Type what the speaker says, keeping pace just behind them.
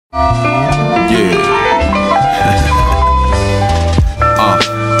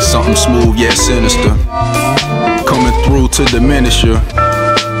Something smooth yet sinister, coming through to diminish you,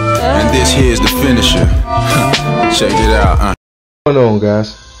 and this here's the finisher. Check it out. What's going on,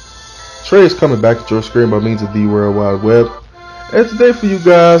 guys? Trey is coming back at your screen by means of the World Wide Web, and today for you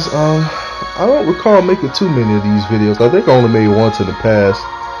guys, I don't recall making too many of these videos. I think I only made one in the past.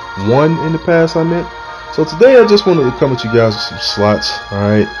 I meant. So today I just wanted to come at you guys with some slots.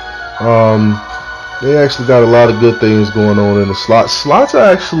 Alright. They actually got a lot of good things going on in the slots. Slots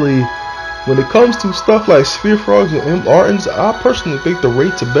are actually, when it comes to stuff like Sphere Frogs and M. Artons, I personally think the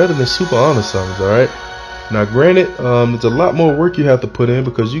rates are better than Super Honor Summons. Alright. Now granted, there's a lot more work you have to put in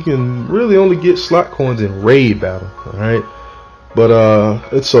because you can really only get slot coins in raid battle. Alright. But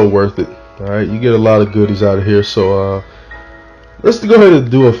it's so worth it. Alright, you get a lot of goodies out of here. So let's go ahead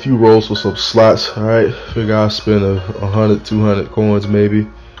and do a few rolls for some slots. Alright, figure I'll spend 100, 200 coins maybe.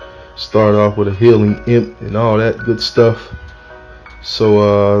 Start off with a healing imp and all that good stuff.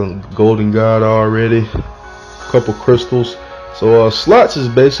 So golden god already, a couple crystals. So slots is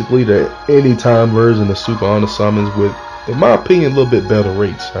basically the anytime version of Super Honor Summons with, in my opinion, a little bit better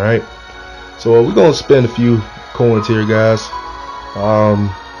rates. Alright, so we're gonna spend a few coins here, guys.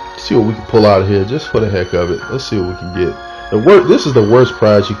 See what we can pull out of here just for the heck of it. Let's see what we can get. This is the worst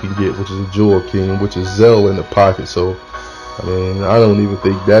prize you can get, which is a Jewel King, which is Zell in the pocket. So I mean, I don't even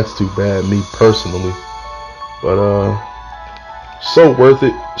think that's too bad, me personally. But so worth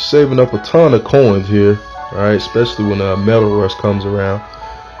it. Saving up a ton of coins here. Alright, especially when Metal Rush comes around.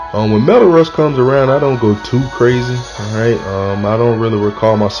 When Metal Rush comes around, I don't go too crazy. Alright, I don't really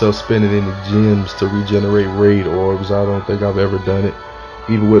recall myself spending any gems to regenerate raid orbs. I don't think I've ever done it,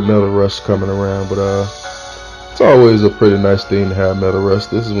 even with Metal Rush coming around. But it's always a pretty nice thing to have Metal Rush.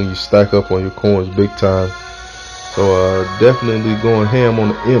 This is when you stack up on your coins big time. So definitely going ham on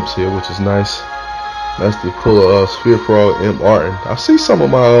the imps here, which is nice. Nice to pull a Sphere Frog Imp Arton. I see some of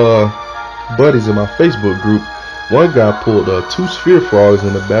my buddies in my Facebook group. One guy pulled 2 Sphere Frogs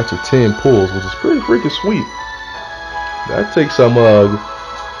in a batch of 10 pulls, which is pretty freaking sweet. That takes some a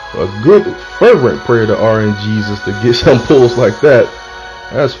good fervent prayer to RNGesus to get some pulls like that.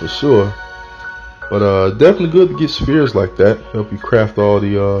 That's for sure. But definitely good to get spheres like that. Help you craft all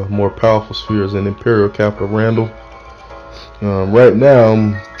the more powerful spheres in Imperial Capital Randall. Right now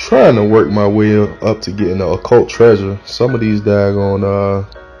I'm trying to work my way up to getting the occult treasure. Some of these daggone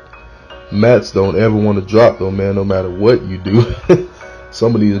mats don't ever want to drop though, man, no matter what you do.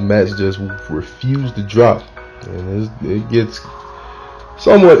 Some of these mats just refuse to drop, and it gets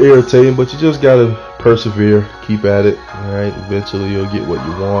somewhat irritating, but you just gotta persevere, keep at it. Alright, eventually you'll get what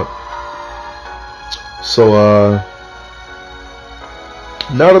you want. So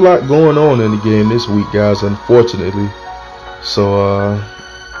not a lot going on in the game this week, guys, unfortunately. So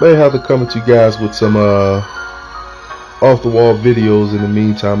may have to come at you guys with some off the wall videos in the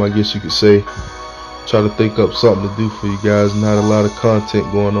meantime, I guess you could say. Try to think up something to do for you guys. Not a lot of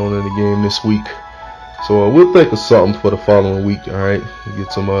content going on in the game this week, so we'll think of something for the following week. Alright,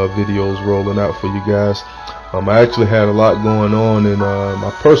 get some videos rolling out for you guys. I actually had a lot going on in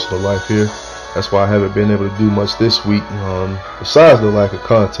my personal life here. That's why I haven't been able to do much this week. Besides the lack of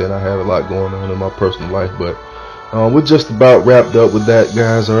content, I had a lot going on in my personal life. But we're just about wrapped up with that,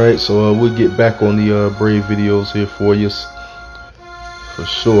 guys. Alright, so we'll get back on the Brave videos here for you, for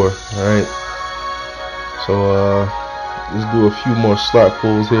sure. Alright, so let's do a few more slot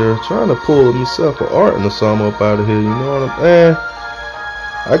pulls here. Trying to pull myself an Arton or something up out of here. You know what I'm saying?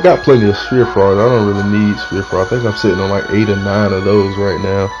 I got plenty of Sphere Frogs. I don't really need Sphere Frogs. I think I'm sitting on like 8 or 9 of those right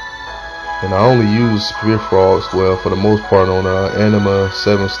now. And I only use Sphere Frogs, well, for the most part, on Anima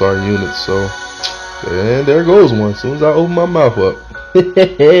 7-star units. So, and there goes one. As soon as I open my mouth up.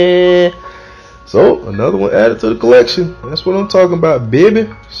 So, another one added to the collection. That's what I'm talking about, baby.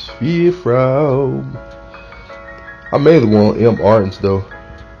 Sphere Frog. I mainly want M. Artons, though.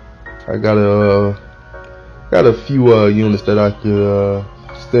 I got a few units that I could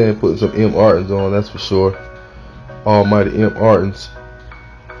stand putting some M. Artons on, that's for sure. Almighty M. Artons.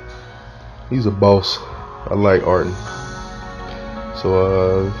 He's a boss. I like Arton.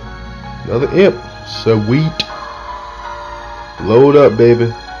 So another imp. Sweet. Load up,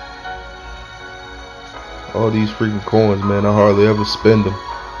 baby. All these freaking coins, man. I hardly ever spend them.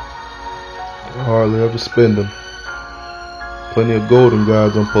 Plenty of golden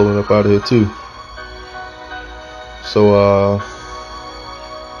gods I'm pulling up out of here too. So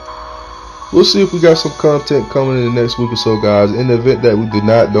we'll see if we got some content coming in the next week or so, guys. In the event that we do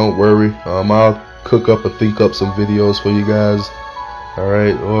not, don't worry. I'll cook up and think up some videos for you guys.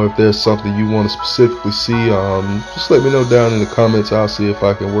 Alright, or if there's something you want to specifically see, just let me know down in the comments. I'll see if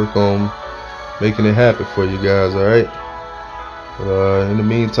I can work on making it happen for you guys. Alright, in the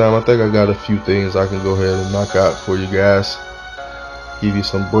meantime, I think I got a few things I can go ahead and knock out for you guys, give you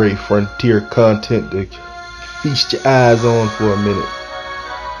some Brave Frontier content to feast your eyes on for a minute.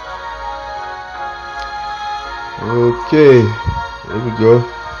 Okay, there we go.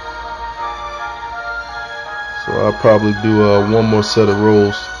 So I'll probably do one more set of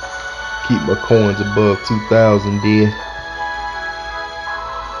rolls, keep my coins above 2,000 there.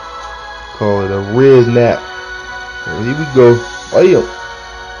 Call it a Riz nap. And here we go. Bam!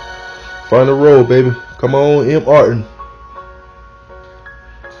 Final roll, baby. Come on, M. Arton.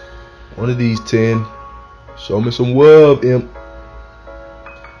 One of these 10. Show me some love, Imp.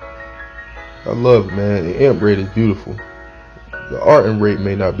 I love it, man. The Imp rate is beautiful. The Arton rate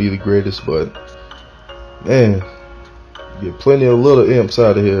may not be the greatest, but man, get plenty of little imps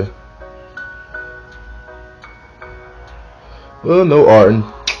out of here. Well, no Arton.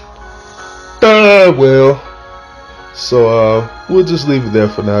 Well, so we'll just leave it there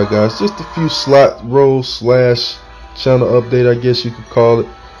for now, guys. Just a few slot rolls slash channel update, I guess you could call it.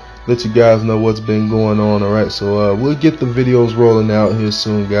 Let you guys know what's been going on. Alright, so we'll get the videos rolling out here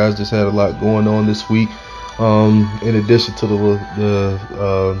soon, guys. Just had a lot going on this week, in addition to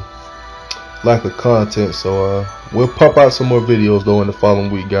the lack of content. So we'll pop out some more videos though in the following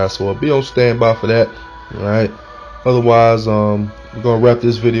week, guys, so be on standby for that. Alright, otherwise we're gonna wrap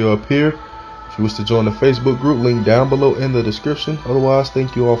this video up here. If you wish to join the Facebook group, link down below in the description. Otherwise,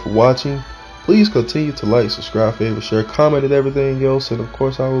 thank you all for watching. Please continue to like, subscribe, favorite, share, comment, and everything else. And of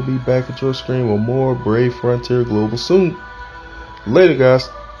course, I will be back at your screen with more Brave Frontier Global soon. Later, guys.